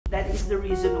the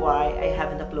reason why I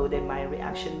haven't uploaded my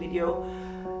reaction video,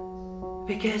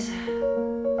 because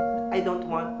I don't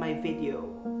want my video,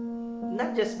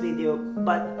 not just video,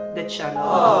 but the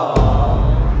channel.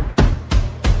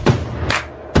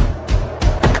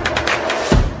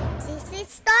 ZiSy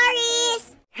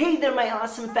Stories! Hey there my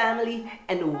awesome family,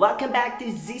 and welcome back to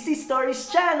ZiSy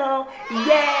Stories channel!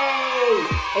 Yay!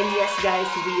 And yes guys,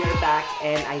 we are back,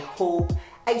 and I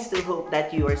still hope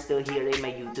that you are still here in my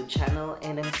YouTube channel,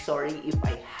 and I'm sorry if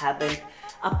I haven't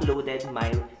uploaded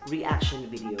my reaction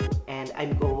video, and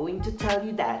I'm going to tell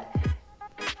you that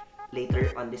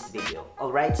later on this video.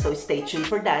 Alright, so stay tuned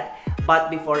for that. But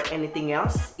before anything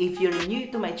else, if you're new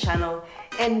to my channel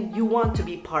and you want to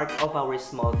be part of our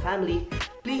small family,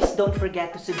 please don't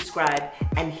forget to subscribe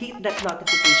and hit that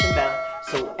notification bell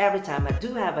so every time I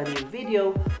do have a new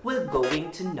video, we're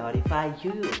going to notify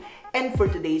you. And for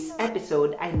today's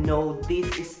episode, I know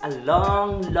this is a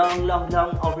long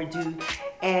overdue,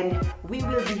 and we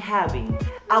will be having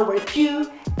our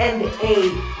Q&A,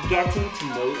 getting to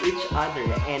know each other.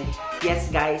 And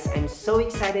yes guys, I'm so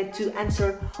excited to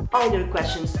answer all your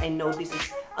questions. I know this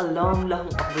is a long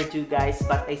overdue guys,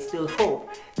 but I still hope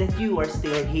that you are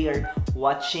still here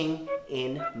watching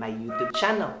in my YouTube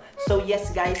channel. So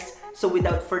yes guys, so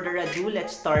without further ado,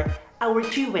 let's start our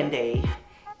Q&A.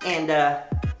 And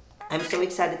I'm so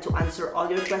excited to answer all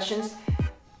your questions.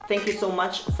 Thank you so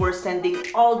much for sending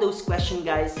all those questions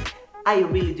guys. I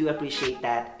really do appreciate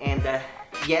that. And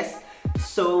yes,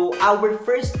 so our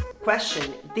first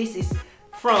question, this is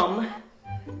from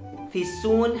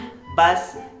Thisun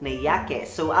Bas Nayake.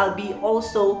 So I'll be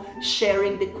also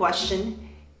sharing the question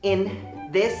in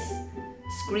this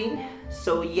screen.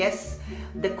 So yes,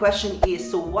 the question is,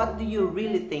 so what do you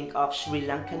really think of Sri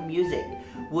Lankan music?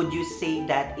 Would you say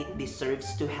that it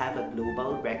deserves to have a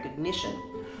global recognition?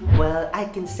 Well, I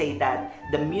can say that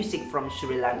the music from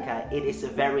Sri Lanka, it is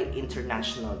very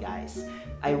international guys.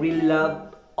 I really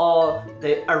love all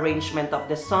the arrangement of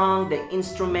the song, the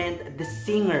instrument, the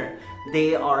singer.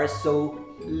 They are so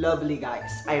lovely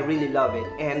guys. I really love it.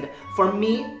 And for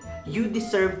me, you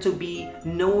deserve to be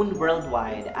known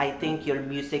worldwide. I think your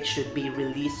music should be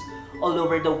released all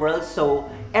over the world so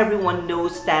everyone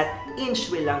knows that in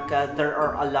Sri Lanka there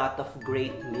are a lot of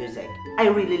great music. I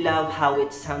really love how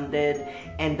it sounded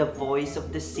and the voice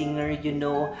of the singer, you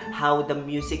know, how the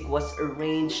music was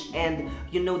arranged. And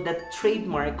you know, the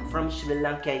trademark from Sri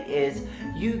Lanka is,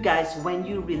 you guys, when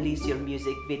you release your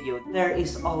music video, there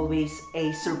is always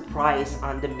a surprise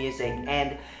on the music.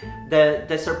 And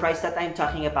the surprise that I'm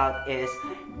talking about is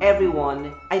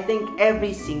everyone, I think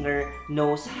every singer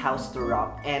knows how to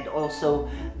rock, and also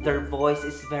their voice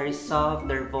is very soft,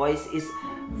 their voice is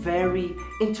very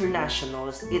international.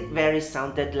 It very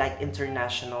sounded like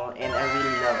international, and I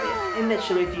really love it. I'm not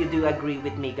sure if you do agree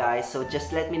with me guys, so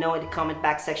just let me know in the comment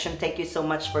back section. Thank you so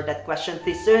much for that question,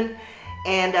 Thisun.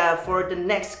 And for the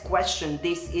next question,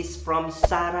 this is from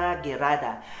Sara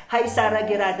Gerada. Hi Sara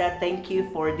Gerada, thank you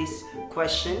for this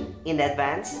question in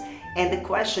advance. And the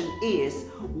question is,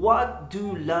 what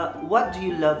do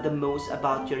you love the most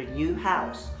about your new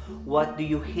house? What do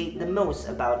you hate the most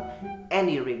about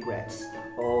any regrets?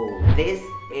 Oh, this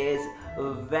is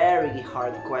a very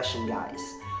hard question guys.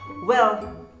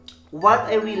 Well, what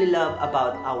I really love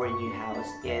about our new house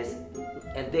is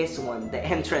this one, the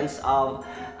entrance of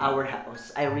our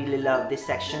house. I really love this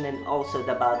section, and also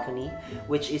the balcony,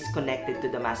 which is connected to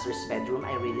the master's bedroom.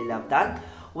 I really love that.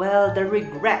 Well, the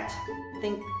regret, I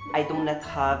think I do not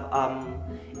have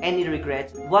any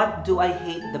regrets. What do I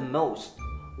hate the most?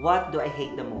 What do I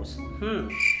hate the most?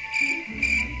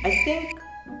 I think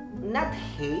not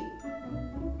hate,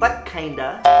 but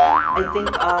kinda. I think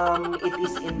it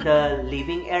is in the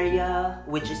living area,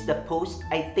 which is the post.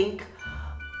 I think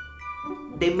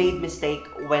they made mistake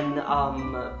when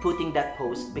putting that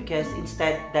post, because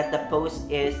instead that the post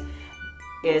is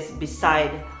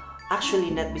beside,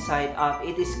 actually not beside,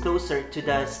 it is closer to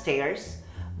the stairs,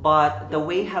 but the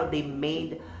way how they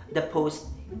made the post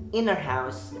in our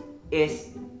house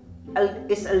is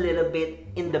a little bit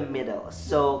in the middle.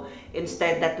 So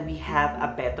instead that we have a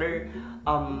better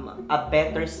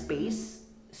space,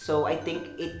 so I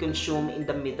think it consumed in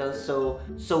the middle, so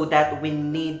that we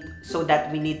need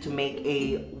to make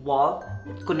a wall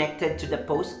connected to the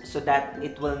post, so that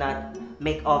it will not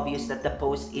make obvious that the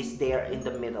post is there in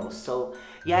the middle. So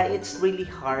yeah, it's really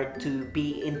hard to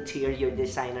be interior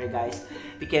designer guys,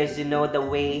 because you know the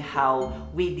way how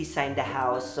we design the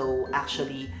house. So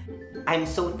actually I'm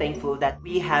so thankful that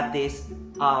we have these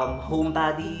home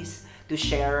buddies to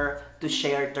share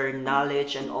their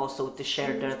knowledge, and also to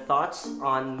share their thoughts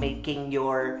on making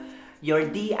your your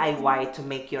DIY to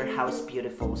make your house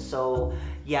beautiful. So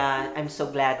yeah, I'm so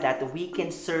glad that we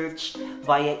can search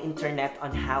via internet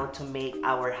on how to make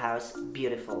our house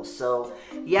beautiful. So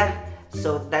yeah,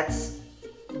 so that's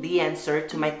the answer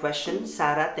to my question,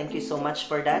 Sarah. Thank you so much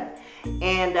for that.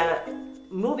 And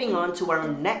moving on to our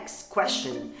next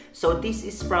question. So this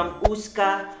is from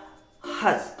Uzka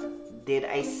Huz. Did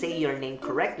I say your name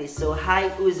correctly? So hi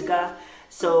Uzga.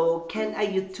 So can a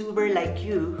YouTuber like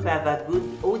you who have a good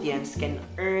audience can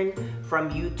earn from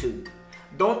YouTube?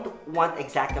 Don't want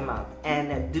exact amount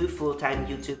and do full-time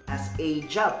YouTube as a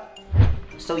job.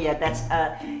 So yeah, that's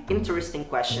a interesting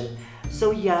question.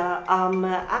 So yeah,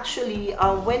 actually,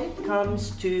 when it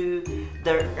comes to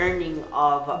the earning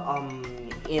of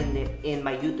in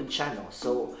my YouTube channel,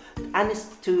 so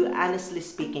honestly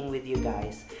speaking with you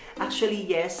guys, actually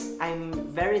yes,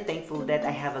 I'm very thankful that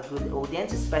I have a good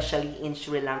audience, especially in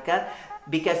Sri Lanka.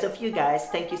 Because of you guys,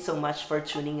 thank you so much for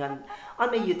tuning on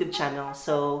my YouTube channel.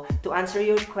 So to answer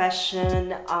your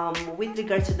question, with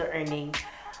regard to the earning,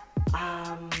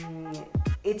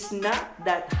 it's not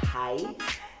that high.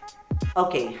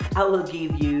 Okay, I will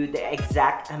give you the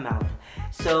exact amount.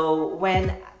 So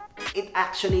when it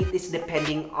is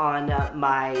depending on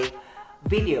my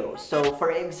video. So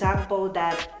for example,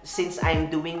 that since I'm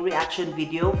doing reaction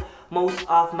video, most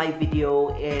of my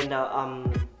video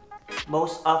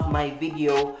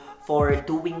for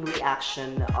doing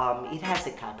reaction, it has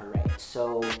a copyright.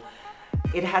 So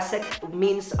it has a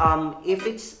means if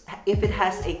it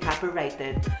has a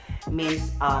copyrighted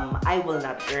means I will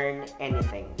not earn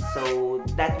anything. So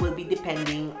that will be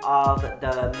depending of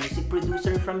the music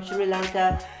producer from Sri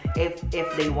Lanka, if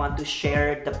they want to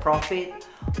share the profit,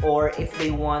 or if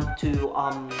they want to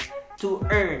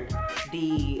earn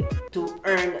the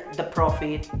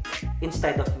profit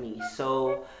instead of me.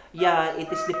 So yeah,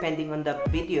 it is depending on the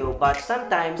video, but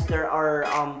sometimes there are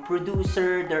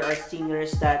there are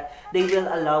singers that they will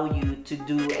allow you to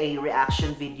do a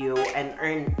reaction video and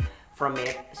earn from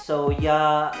it. So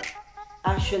yeah,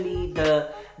 actually the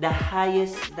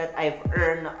highest that I've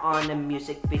earned on a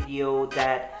music video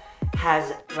that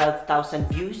has 12,000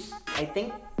 views, I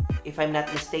think, if I'm not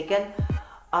mistaken,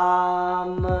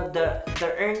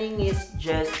 the earning is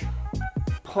just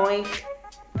point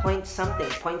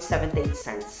 78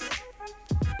 cents.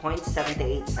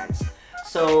 0.78 cents.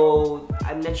 So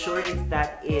I'm not sure if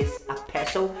that is a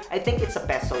peso. I think it's a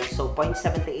peso. So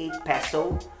 0.78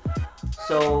 peso.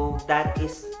 So that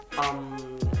is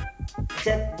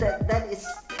that is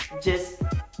just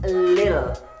a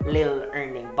little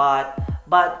earning, but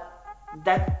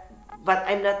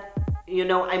I'm not, you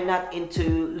know, I'm not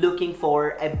into looking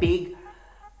for a big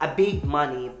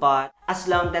money, but as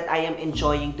long that I am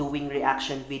enjoying doing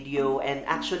reaction video, and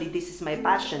actually this is my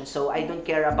passion, so I don't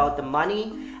care about the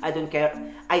money, I don't care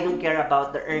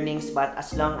about the earnings, but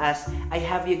as long as I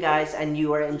have you guys and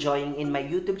you are enjoying in my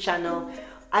YouTube channel,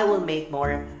 I will make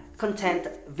more content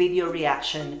video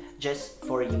reaction just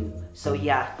for you. So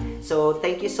yeah, so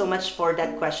thank you so much for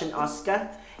that question, Oscar.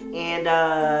 And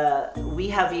we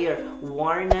have here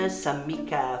Warna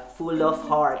Samika, full of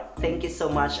heart. Thank you so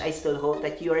much. I still hope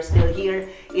that you are still here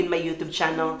in my YouTube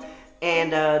channel.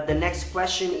 And the next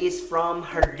question is from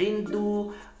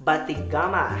Harindu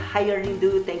Batigama. Hi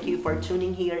Harindu, thank you for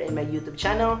tuning here in my YouTube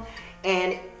channel.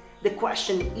 And the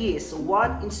question is,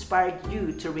 what inspired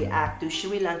you to react to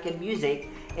Sri Lankan music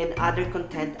and other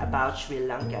content about Sri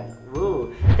Lanka?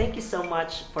 Whoa, thank you so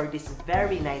much for this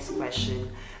very nice question.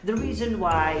 The reason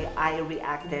why I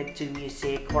reacted to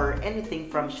music or anything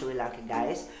from Sri Lanka,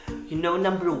 guys, you know,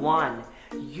 number one,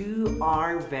 you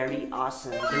are very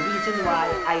awesome. The reason why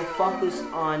I focus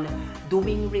on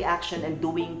doing reaction and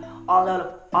doing all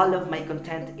of my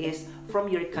content is from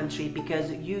your country,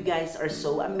 because you guys are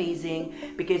so amazing,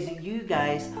 because you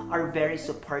guys are very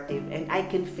supportive, and I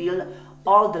can feel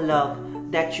all the love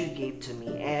that you gave to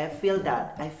me, and I feel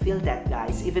that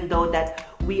guys, even though that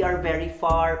we are very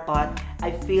far, but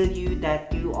I feel you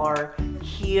that you are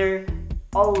here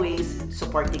always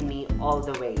supporting me all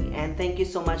the way, and thank you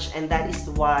so much. And that is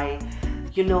why,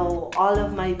 you know, all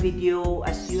of my video,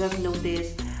 as you have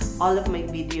noticed, all of my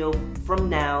video from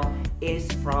now is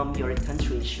from your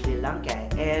country, Sri Lanka.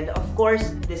 And of course,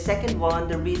 the second one,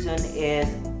 the reason is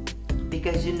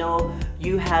because, you know,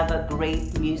 you have a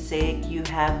great music, you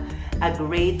have a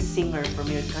great singer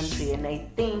from your country, and I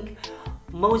think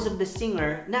most of the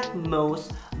singer, not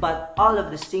most, but all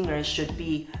of the singers should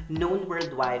be known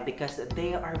worldwide, because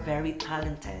they are very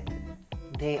talented.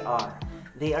 They are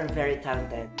very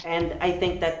talented, and I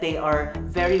think that they are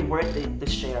very worth it to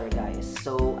share, guys.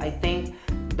 So I think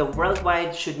the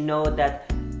worldwide should know that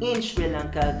in Sri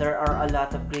Lanka there are a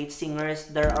lot of great singers,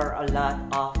 there are a lot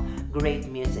of great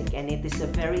music, and it is a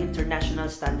very international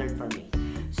standard for me.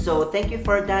 So thank you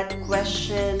for that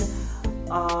question.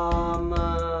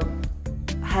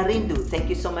 Harindu, thank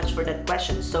you so much for that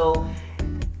question. So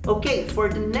okay, for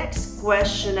the next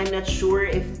question, I'm not sure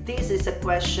if this is a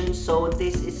question. So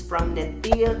this is from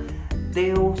Netil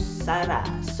Deusara.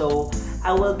 So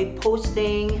I will be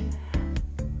posting,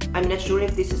 I'm not sure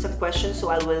if this is a question, so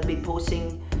I will be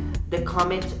posting the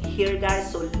comment here,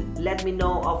 guys. So let me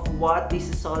know of what this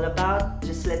is all about.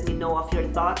 Just let me know of your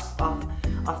thoughts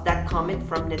of that comment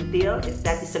from Netil, if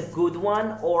that is a good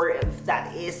one or if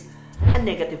that is a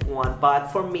negative one. But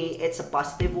for me, it's a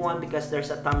positive one because there's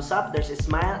a thumbs up, there's a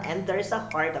smile, and there's a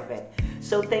heart of it.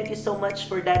 So thank you so much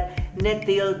for that,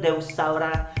 Netil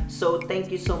Deusaura. So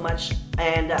thank you so much,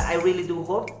 and I really do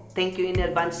hope, thank you in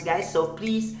advance, guys. So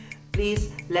please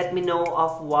let me know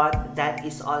of what that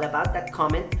is all about, that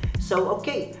comment. So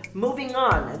okay, moving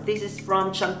on. This is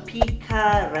from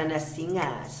Champika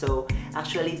Ranasinga. So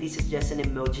actually this is just an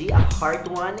emoji, a heart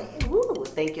one. Woo,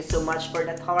 thank you so much for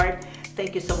that heart.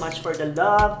 Thank you so much for the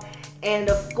love. And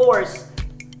of course,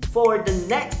 for the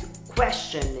next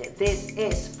question, this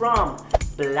is from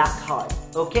Blackheart.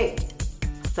 Okay,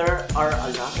 there are a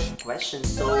lot of questions,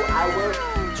 so I will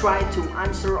try to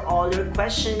answer all your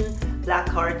questions,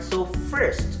 Blackheart. So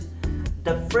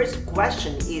the first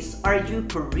question is, are you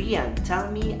Korean?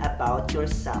 Tell me about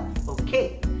yourself.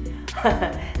 Okay.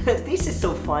 This is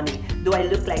so funny. Do I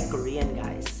look like Korean,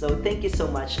 guys? So thank you so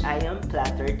much. I am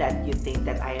flattered that you think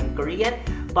that I am Korean,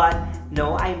 but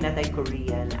no, I'm not a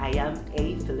Korean. I am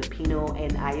a Filipino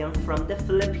and I am from the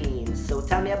Philippines. So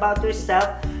tell me about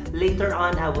yourself. Later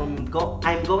on, I'm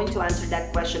going to answer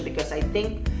that question because I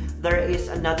think there is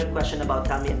another question about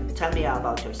tell me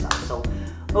about yourself. So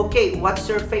okay, what's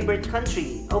your favorite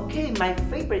country? Okay, my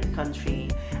favorite country,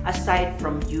 aside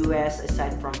from US,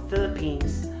 aside from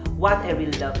Philippines, what I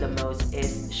really love the most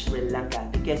is Sri Lanka.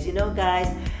 Because you know,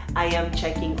 guys, I am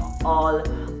checking all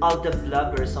of the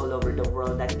vloggers all over the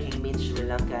world that came in Sri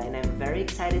Lanka, and I'm very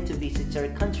excited to visit your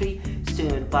country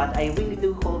soon. But I really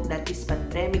do hope that this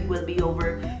pandemic will be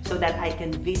over so that I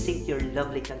can visit your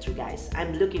lovely country, guys.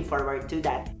 I'm looking forward to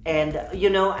that. And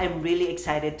you know, I'm really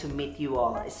excited to meet you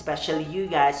all, especially you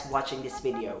guys watching this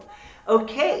video.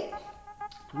 Okay,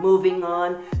 moving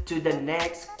on to the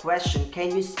next question.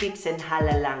 Can you speak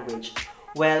Sinhala language?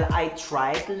 Well, I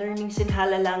tried learning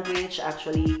Sinhala language.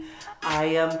 Actually, I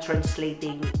am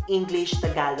translating English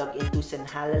Tagalog into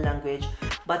Sinhala language,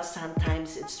 but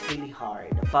sometimes it's really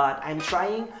hard. But I'm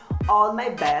trying all my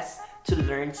best to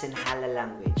learn Sinhala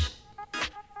language.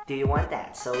 Do you want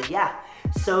that? So yeah.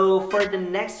 So for the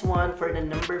next one, for the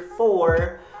number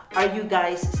 4, are you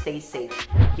guys stay safe?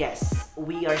 Yes,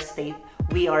 we are safe.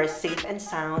 We are safe and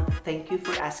sound. Thank you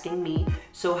for asking me.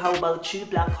 So how about you,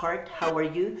 Blackheart? How are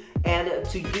you? And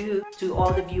to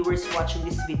all the viewers watching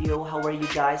this video, how are you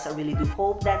guys? I really do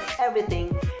hope that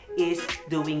everything is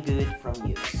doing good from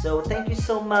you. So thank you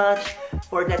so much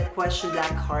for that question,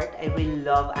 Blackheart. I really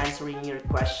love answering your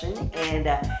question, and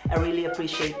I really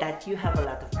appreciate that you have a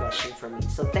lot of questions for me.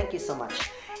 So thank you so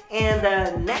much. And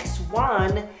the next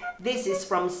one, this is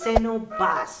from Seno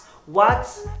Bas.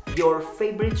 What's your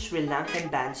favorite Sri Lankan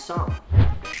band song?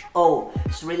 Oh,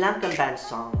 Sri Lankan band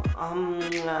song.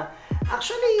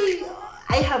 Actually,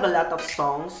 I have a lot of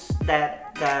songs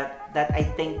that I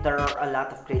think there are a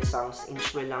lot of great songs in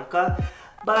Sri Lanka.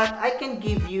 But I can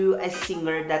give you a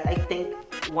singer that I think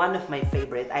one of my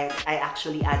favorite. I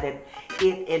actually added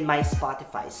it in my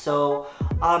Spotify. So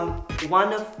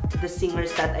one of the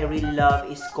singers that I really love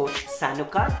is Coach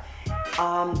Sanuka.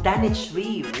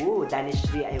 Danishri, woo,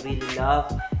 Danishri, I really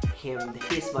love him.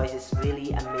 His voice is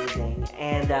really amazing.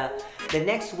 And the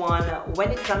next one, when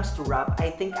it comes to rap, I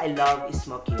think I love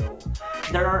Smokyo.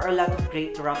 There are a lot of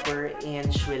great rappers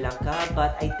in Sri Lanka,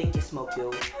 but I think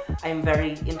Smokyo, I'm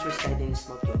very interested in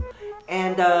Smokyo.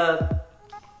 And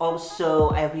also,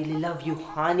 I really love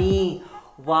Yuhani.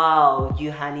 Wow,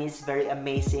 Yuhani is very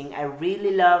amazing. I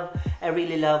really love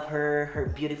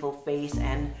her beautiful face,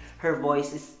 and her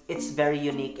voice it's very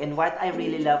unique. And what I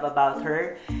really love about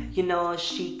her, you know,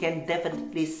 she can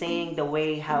definitely sing the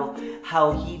way how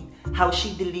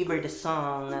she delivered the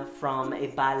song from a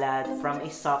ballad, from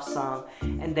a soft song,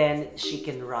 and then she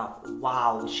can rap.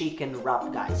 Wow, she can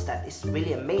rap, guys. That is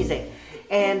really amazing.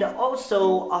 And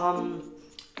also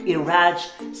Iraj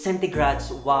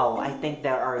Centigrades, wow, I think they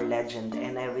are a legend,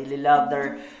 and I really love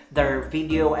their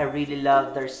video. I really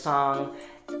love their song.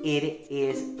 It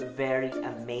is very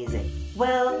amazing.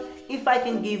 Well, if I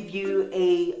can give you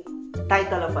a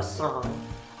title of a song,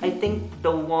 I think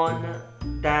the one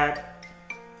that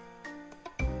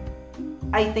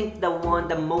I think the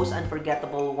most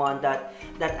unforgettable one that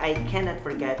I cannot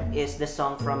forget is the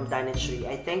song from Danitri.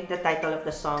 I think the title of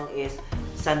the song is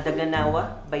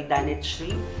Sandaganawa by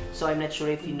Danitri. So I'm not sure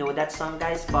if you know that song,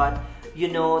 guys, but you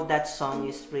know that song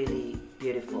is really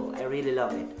beautiful. I really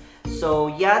love it. So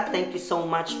yeah, thank you so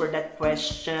much for that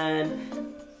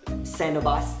question,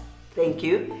 Senobas. Thank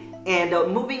you. And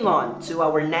moving on to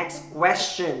our next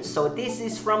question. So this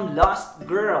is from Lost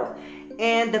Girl.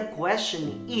 And the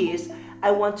question is, I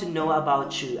want to know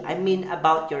about you. I mean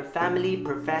about your family,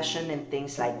 profession, and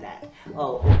things like that.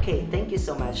 Oh, okay. Thank you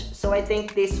so much. So I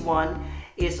think this one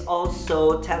is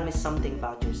also tell me something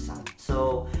about yourself.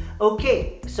 So,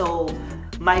 okay. So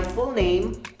my full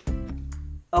name.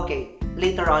 Okay,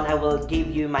 later on I will give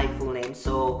you my full name.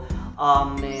 So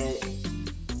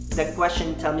the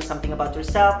question, tell me something about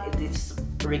yourself. It is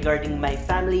regarding my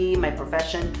family, my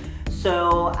profession.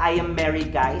 So I am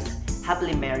married, guys.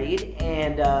 Happily married,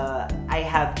 and I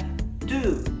have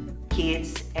 2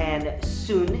 kids, and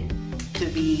soon to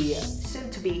be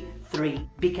 3,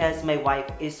 because my wife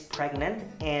is pregnant,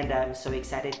 and I'm so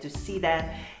excited to see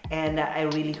that. And I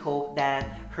really hope that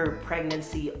her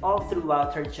pregnancy all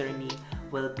throughout her journey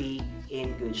will be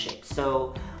in good shape.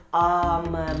 So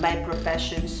my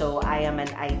profession, so I am an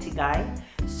IT guy.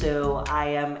 So I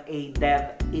am a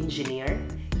dev engineer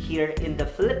here in the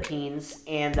Philippines,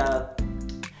 and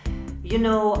you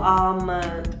know,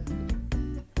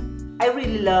 I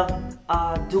really love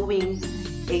doing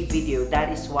a video.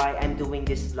 That is why I'm doing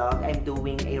this vlog. I'm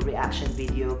doing a reaction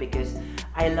video because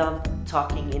I love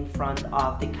talking in front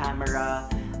of the camera,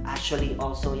 actually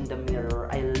also in the mirror.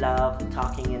 I love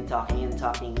talking and talking and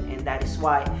talking, and that is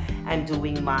why I'm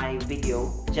doing my video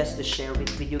just to share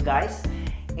with you guys.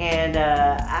 And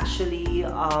actually,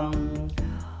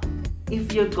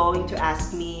 if you're going to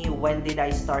ask me when did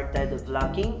I started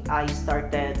vlogging, I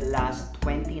started last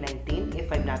 2019, if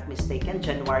I'm not mistaken,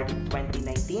 January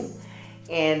 2019.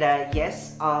 And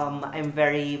yes, I'm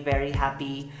very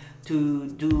happy to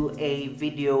do a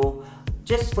video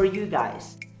just for you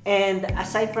guys. And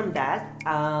aside from that,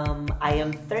 I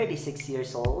am 36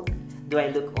 years old. Do I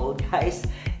look old, guys?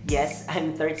 Yes,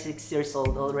 I'm 36 years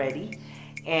old already.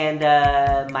 And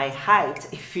my height,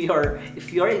 if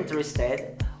you're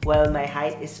interested, well, my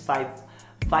height is 5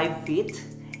 feet,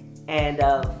 and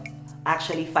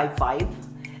actually 5'5",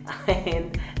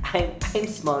 and I'm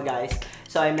small, guys.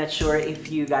 So I'm not sure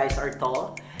if you guys are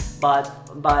tall,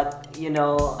 but you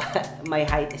know, my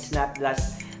height is not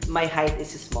less. My height is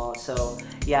small. So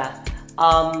yeah,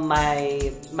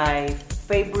 my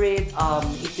favorite.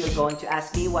 If you're going to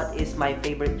ask me what is my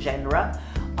favorite genre.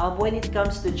 When it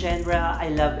comes to genre, I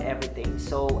love everything.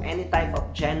 So any type of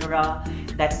genre,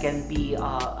 that can be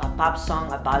a pop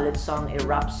song, a ballad song, a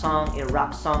rap song, a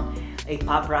rock song, a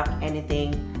pop rock,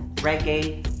 anything,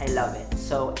 reggae, I love it.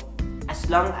 So as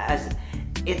long as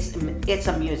it's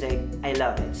a music, I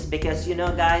love it. Because you know,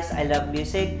 guys, I love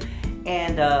music.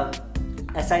 And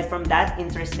aside from that,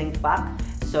 interesting fact,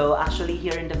 so actually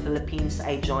here in the Philippines,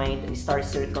 I joined Star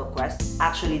Circle Quest.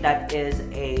 Actually, that is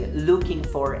a looking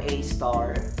for a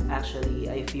star. Actually,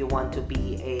 if you want to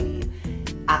be a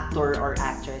actor or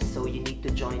actress, so you need to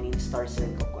join in Star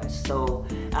Circle Quest. So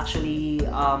actually,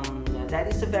 that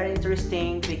is a very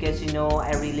interesting, because you know,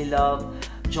 I really love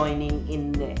joining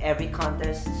in every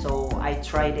contest. So I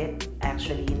tried it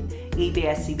actually in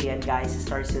ABS-CBN, guys,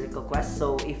 Star Circle Quest.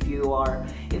 So if you are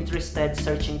interested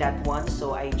searching that one,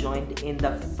 so I joined in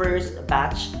the first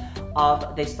batch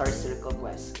of the Star Circle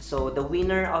Quest. So the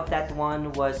winner of that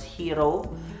one was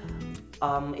Hero,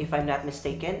 if I'm not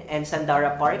mistaken, and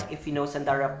Sandara Park, if you know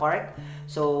Sandara Park.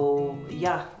 So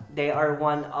yeah, they are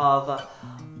one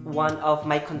of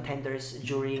my contenders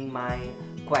during my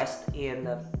quest in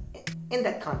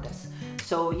that contest.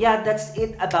 So yeah, that's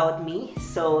it about me.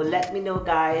 So let me know,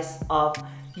 guys, of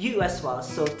you as well.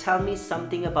 So tell me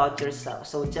something about yourself.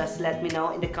 So just let me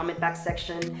know in the comment box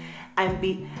section.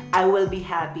 I will be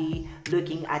happy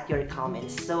looking at your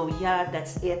comments. So yeah,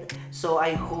 that's it. So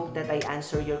I hope that I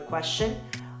answer your question.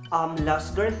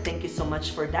 Lost Girl, thank you so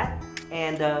much for that.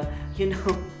 And you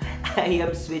know, I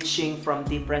am switching from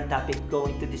different topic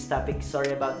going to this topic.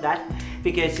 Sorry about that,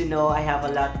 because you know, I have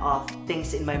a lot of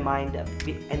things in my mind,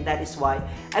 and that is why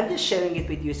I'm just sharing it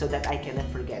with you so that I cannot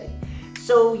forget it.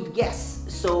 So yes,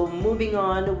 so moving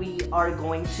on, we are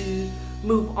going to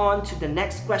move on to the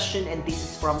next question, and this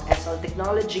is from SL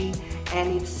Technology,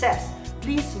 and it says,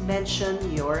 please mention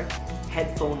your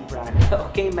headphone brand.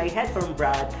 Okay, my headphone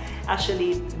brand,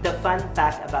 actually, the fun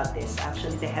fact about this,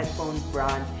 actually the headphone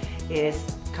brand is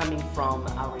coming from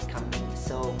our company.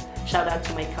 So shout out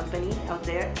to my company out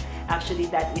there. Actually,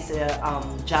 that is a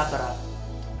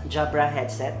Jabra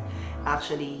headset,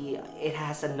 Actually, it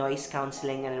has a noise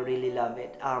cancelling and I really love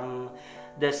it.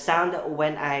 The sound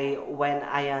when I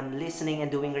am listening and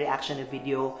doing reaction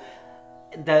video,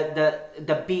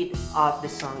 the beat of the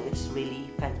song, it's really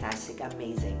fantastic,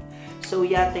 amazing. So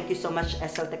yeah, thank you so much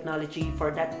SL Technology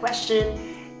for that question.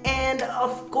 And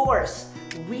of course,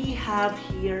 we have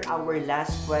here our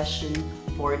last question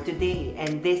for today,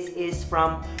 and this is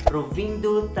from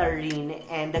Rovindo Tarin,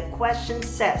 and the question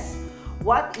says,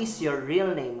 what is your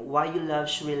real name? Why you love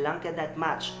Sri Lanka that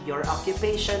much? Your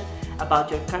occupation, about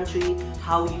your country,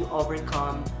 how you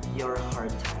overcome your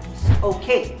hard times.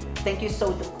 Okay, thank you so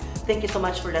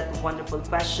much for that wonderful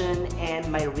question.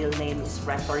 And my real name is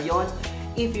Rantorion.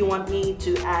 If you want me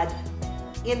to add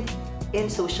in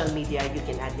social media, you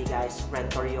can add me, guys,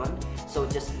 Rantorion. So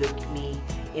just look me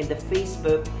in the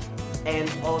Facebook, and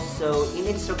also in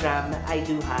Instagram I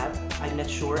do have, I'm not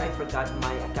sure, I forgot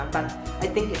my account, but I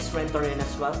think it's Rantorion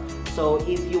as well. So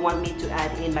if you want me to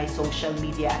add in my social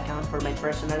media account for my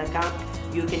personal account,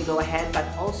 you can go ahead, but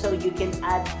also you can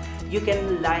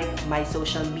like my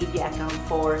social media account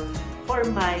for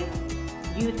my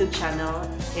YouTube channel.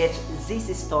 It's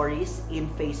ZiSy Stories in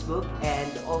Facebook,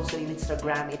 and also in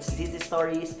Instagram it's ZiSy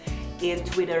Stories. In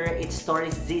Twitter it's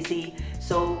Stories ZiSy.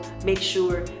 So make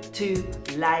sure to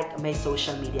like my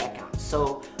social media account.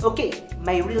 So okay,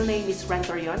 my real name is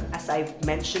Rantorion, as I've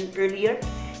mentioned earlier,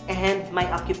 and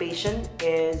my occupation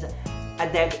is a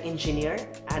dev engineer,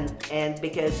 and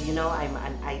because you know I'm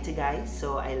an IT guy,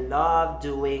 so I love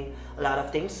doing a lot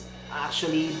of things.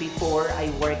 Actually, before I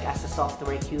work as a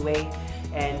software QA,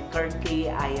 and currently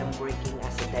I am working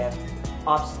as a dev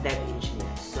engineer.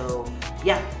 So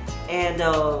yeah, and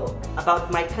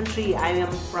about my country, I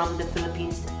am from the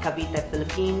Philippines, Cavite,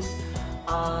 Philippines.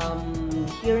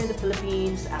 Here in the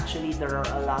Philippines, actually there are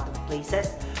a lot of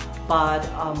places, but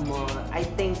I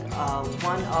think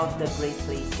one of the great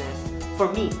places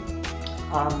for me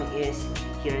is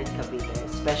here in Cavite,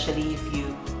 especially if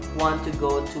you want to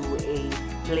go to a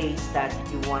place that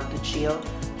you want to chill.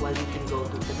 Well, you can go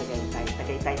to Tagaytay.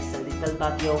 Tagaytay is a little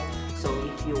Baguio, so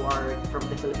if you are from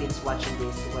the Philippines watching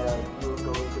this, well, you're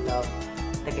going to love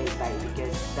Tagaytay,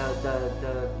 because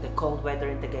the cold weather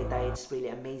in Tagaytay, it's really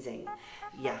amazing.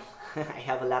 Yeah, I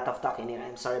have a lot of talking here,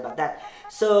 I'm sorry about that.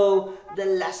 So the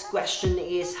last question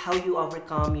is how you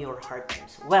overcome your hard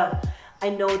times. Well, I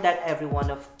know that every one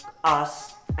of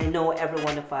us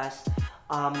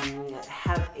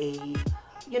have a,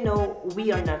 you know,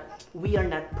 we are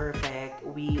not perfect.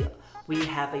 We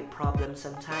have a problem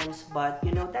sometimes, but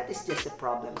you know, that is just a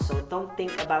problem. So don't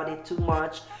think about it too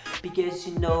much, because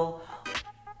you know,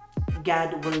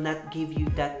 God will not give you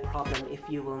that problem if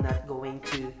you will not going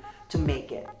to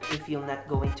make it, if you're not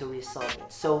going to resolve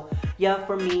it. So yeah,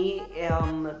 for me,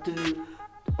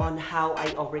 on how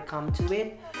I overcome to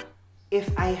it, if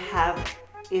I have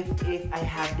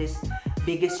this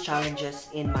biggest challenges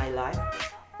in my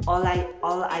life, all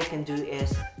I can do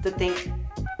is to think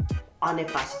on a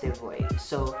positive way.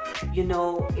 So you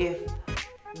know, if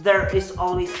there is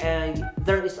always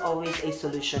a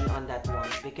solution on that one,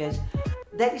 because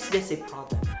that is just a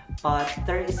problem, but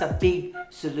there is a big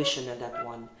solution on that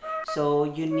one. So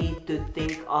you need to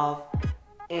think of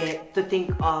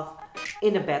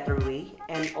in a better way,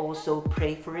 and also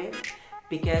pray for it,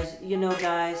 because you know,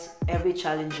 guys, every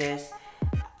challenges,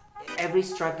 every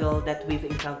struggle that we've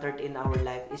encountered in our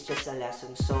life is just a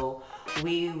lesson. So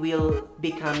we will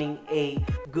becoming a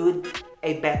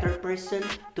better person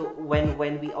to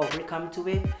when we overcome to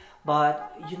it.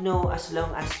 But you know, as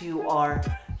long as you are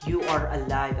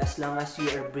alive, as long as you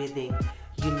are breathing,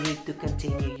 you need to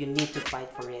continue, you need to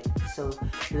fight for it. So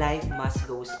life must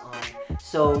goes on.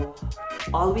 So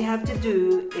all we have to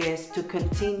do is to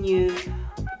continue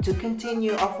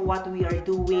of what we are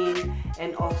doing,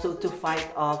 and also to fight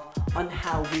on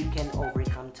how we can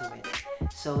overcome to it.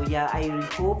 So yeah, I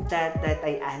hope that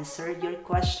I answered your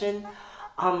question.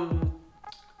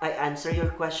 I answered your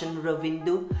question,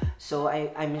 Ravindu. So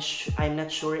I'm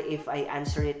not sure if I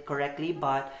answered it correctly,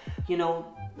 but you know,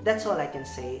 that's all I can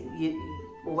say.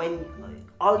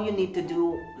 All you need to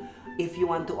do, if you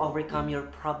want to overcome your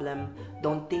problem,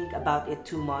 don't think about it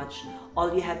too much.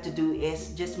 All you have to do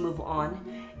is just move on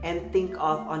and think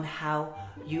on how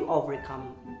you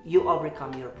overcome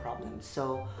your problems.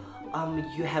 So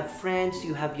you have friends,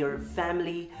 you have your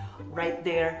family right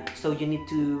there, so you need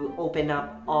to open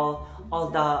up all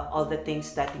the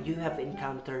things that you have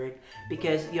encountered,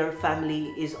 because your family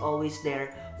is always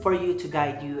there for you, to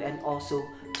guide you, and also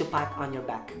to pat on your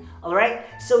back. All right,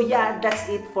 so yeah, that's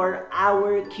it for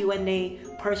our Q&A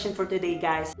portion for today,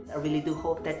 guys. I really do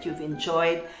hope that you've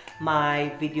enjoyed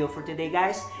my video for today,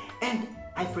 guys. And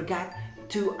I forgot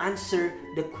to answer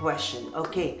the question.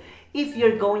 Okay, if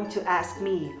you're going to ask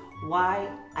me why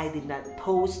I did not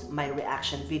post my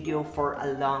reaction video for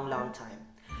a long time.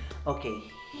 Okay,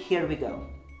 here we go.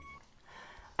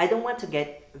 I don't want to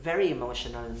get very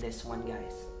emotional in this one,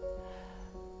 guys.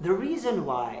 The reason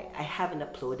why I haven't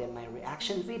uploaded my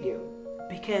reaction video,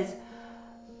 because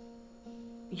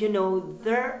you know,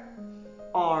 there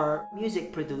are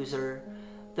music producer,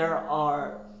 there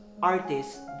are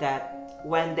artists that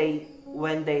when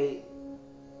they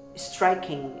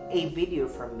striking a video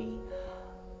from me,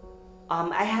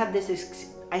 I have this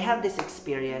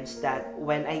experience that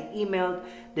when I emailed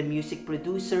the music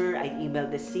producer, I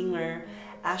emailed the singer,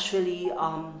 actually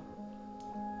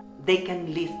they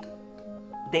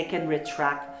can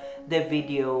retract the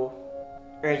video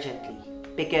urgently,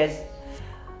 because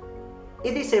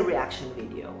it is a reaction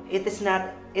video. It is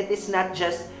not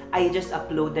just I just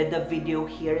uploaded the video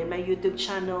here in my YouTube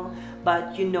channel,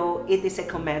 but you know, it is a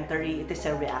commentary, it is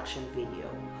a reaction video.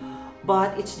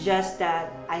 But it's just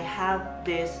that I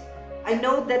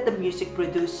know that the music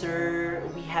producer,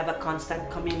 we have a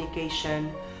constant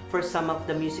communication. For some of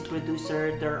the music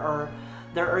producer, there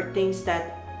are things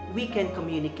that we can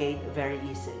communicate very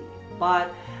easily.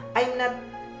 But I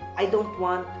don't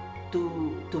want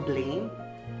to blame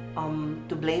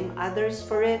others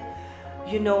for it,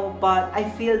 you know. But I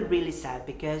feel really sad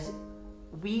because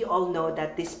we all know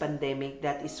that this pandemic,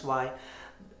 that is why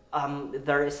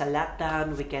there is a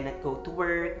lockdown, we cannot go to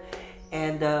work,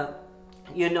 and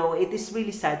you know, it is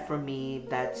really sad for me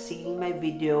that seeing my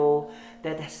video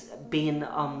that has been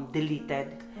deleted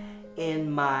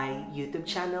in my YouTube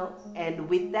channel, and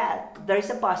with that there is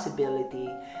a possibility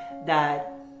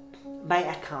that my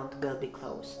account will be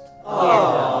closed.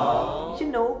 And, you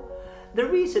know, the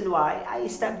reason why I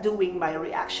stopped doing my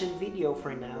reaction video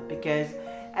for now, because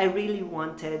I really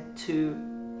wanted to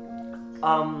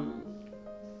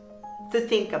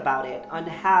think about it on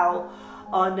how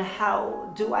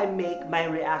do I make my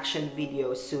reaction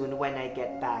video soon when I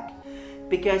get back.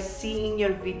 Because seeing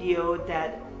your video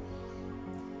that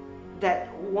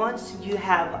once you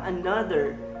have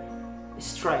another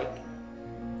strike,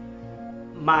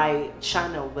 my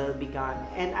channel will be gone,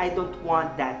 and I don't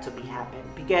want that to be happen,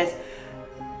 because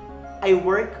I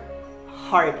work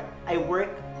hard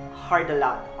a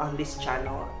lot on this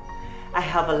channel. I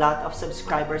have a lot of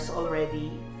subscribers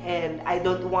already, and I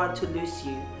don't want to lose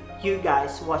you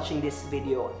guys watching this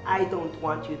video. I don't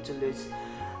want you to lose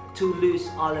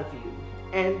all of you,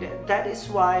 and that is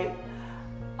why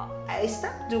I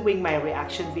stopped doing my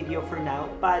reaction video for now.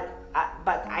 But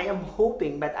I'm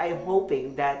hoping that I will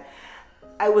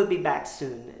be back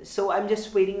soon. So I'm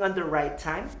just waiting on the right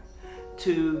time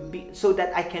so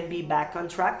that I can be back on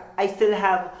track. I still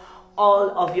have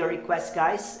all of your requests,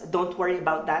 guys. Don't worry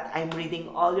about that. I'm reading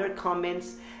all your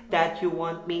comments that you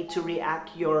want me to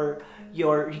react your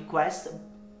requests.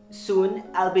 Soon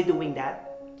I'll be doing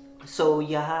that. So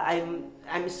yeah,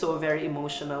 I'm so very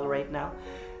emotional right now.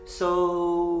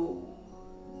 So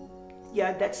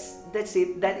yeah, that's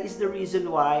it. That is the reason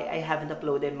why I haven't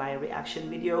uploaded my reaction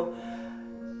video,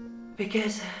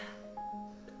 because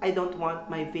I don't want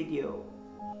my video,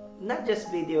 not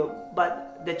just video,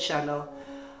 but the channel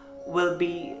will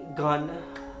be gone,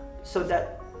 so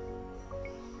that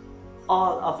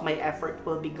all of my effort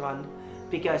will be gone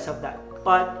because of that.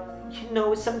 But you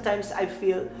know, sometimes I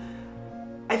feel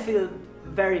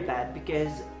very bad,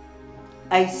 because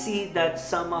I see that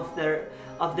some of the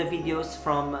videos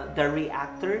from the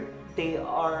reactor, the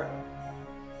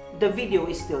video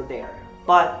is still there,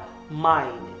 but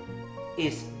mine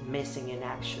is missing in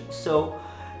action. So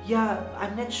yeah,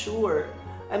 I'm not sure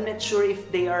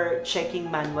if they are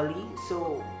checking manually,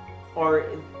 so, or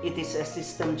it is a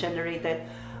system generated.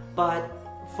 But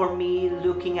for me,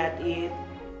 looking at it,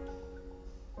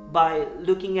 by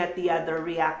looking at the other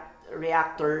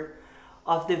reactor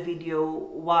of the video,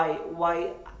 why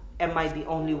am I the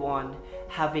only one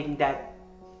having that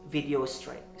video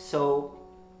strike? So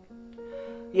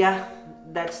yeah,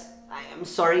 I'm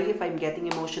sorry if I'm getting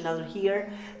emotional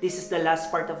here. This is the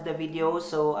last part of the video,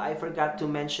 so I forgot to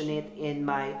mention it in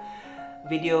my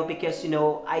video, because you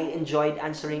know, I enjoyed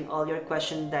answering all your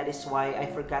questions. That is why I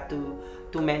forgot to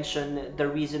mention the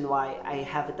reason why I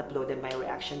haven't uploaded my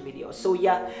reaction video. So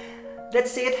yeah,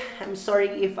 that's it. I'm sorry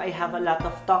if I have a lot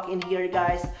of talk in here,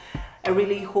 guys. I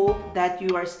really hope that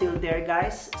you are still there,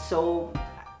 guys. So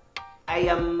I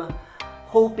am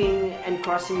hoping and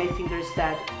crossing my fingers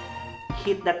that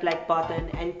hit that like button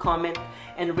and comment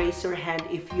and raise your hand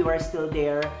if you are still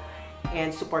there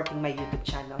and supporting my YouTube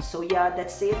channel. So yeah,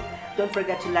 that's it. Don't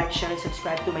forget to like, share, and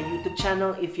subscribe to my YouTube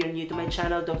channel. If you're new to my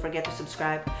channel, don't forget to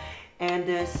subscribe.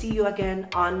 and see you again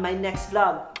on my next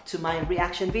vlog to my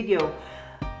reaction video.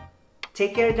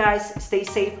 Take care guys, stay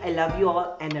safe, I love you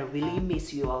all, and I really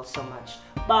miss you all so much.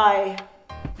 Bye!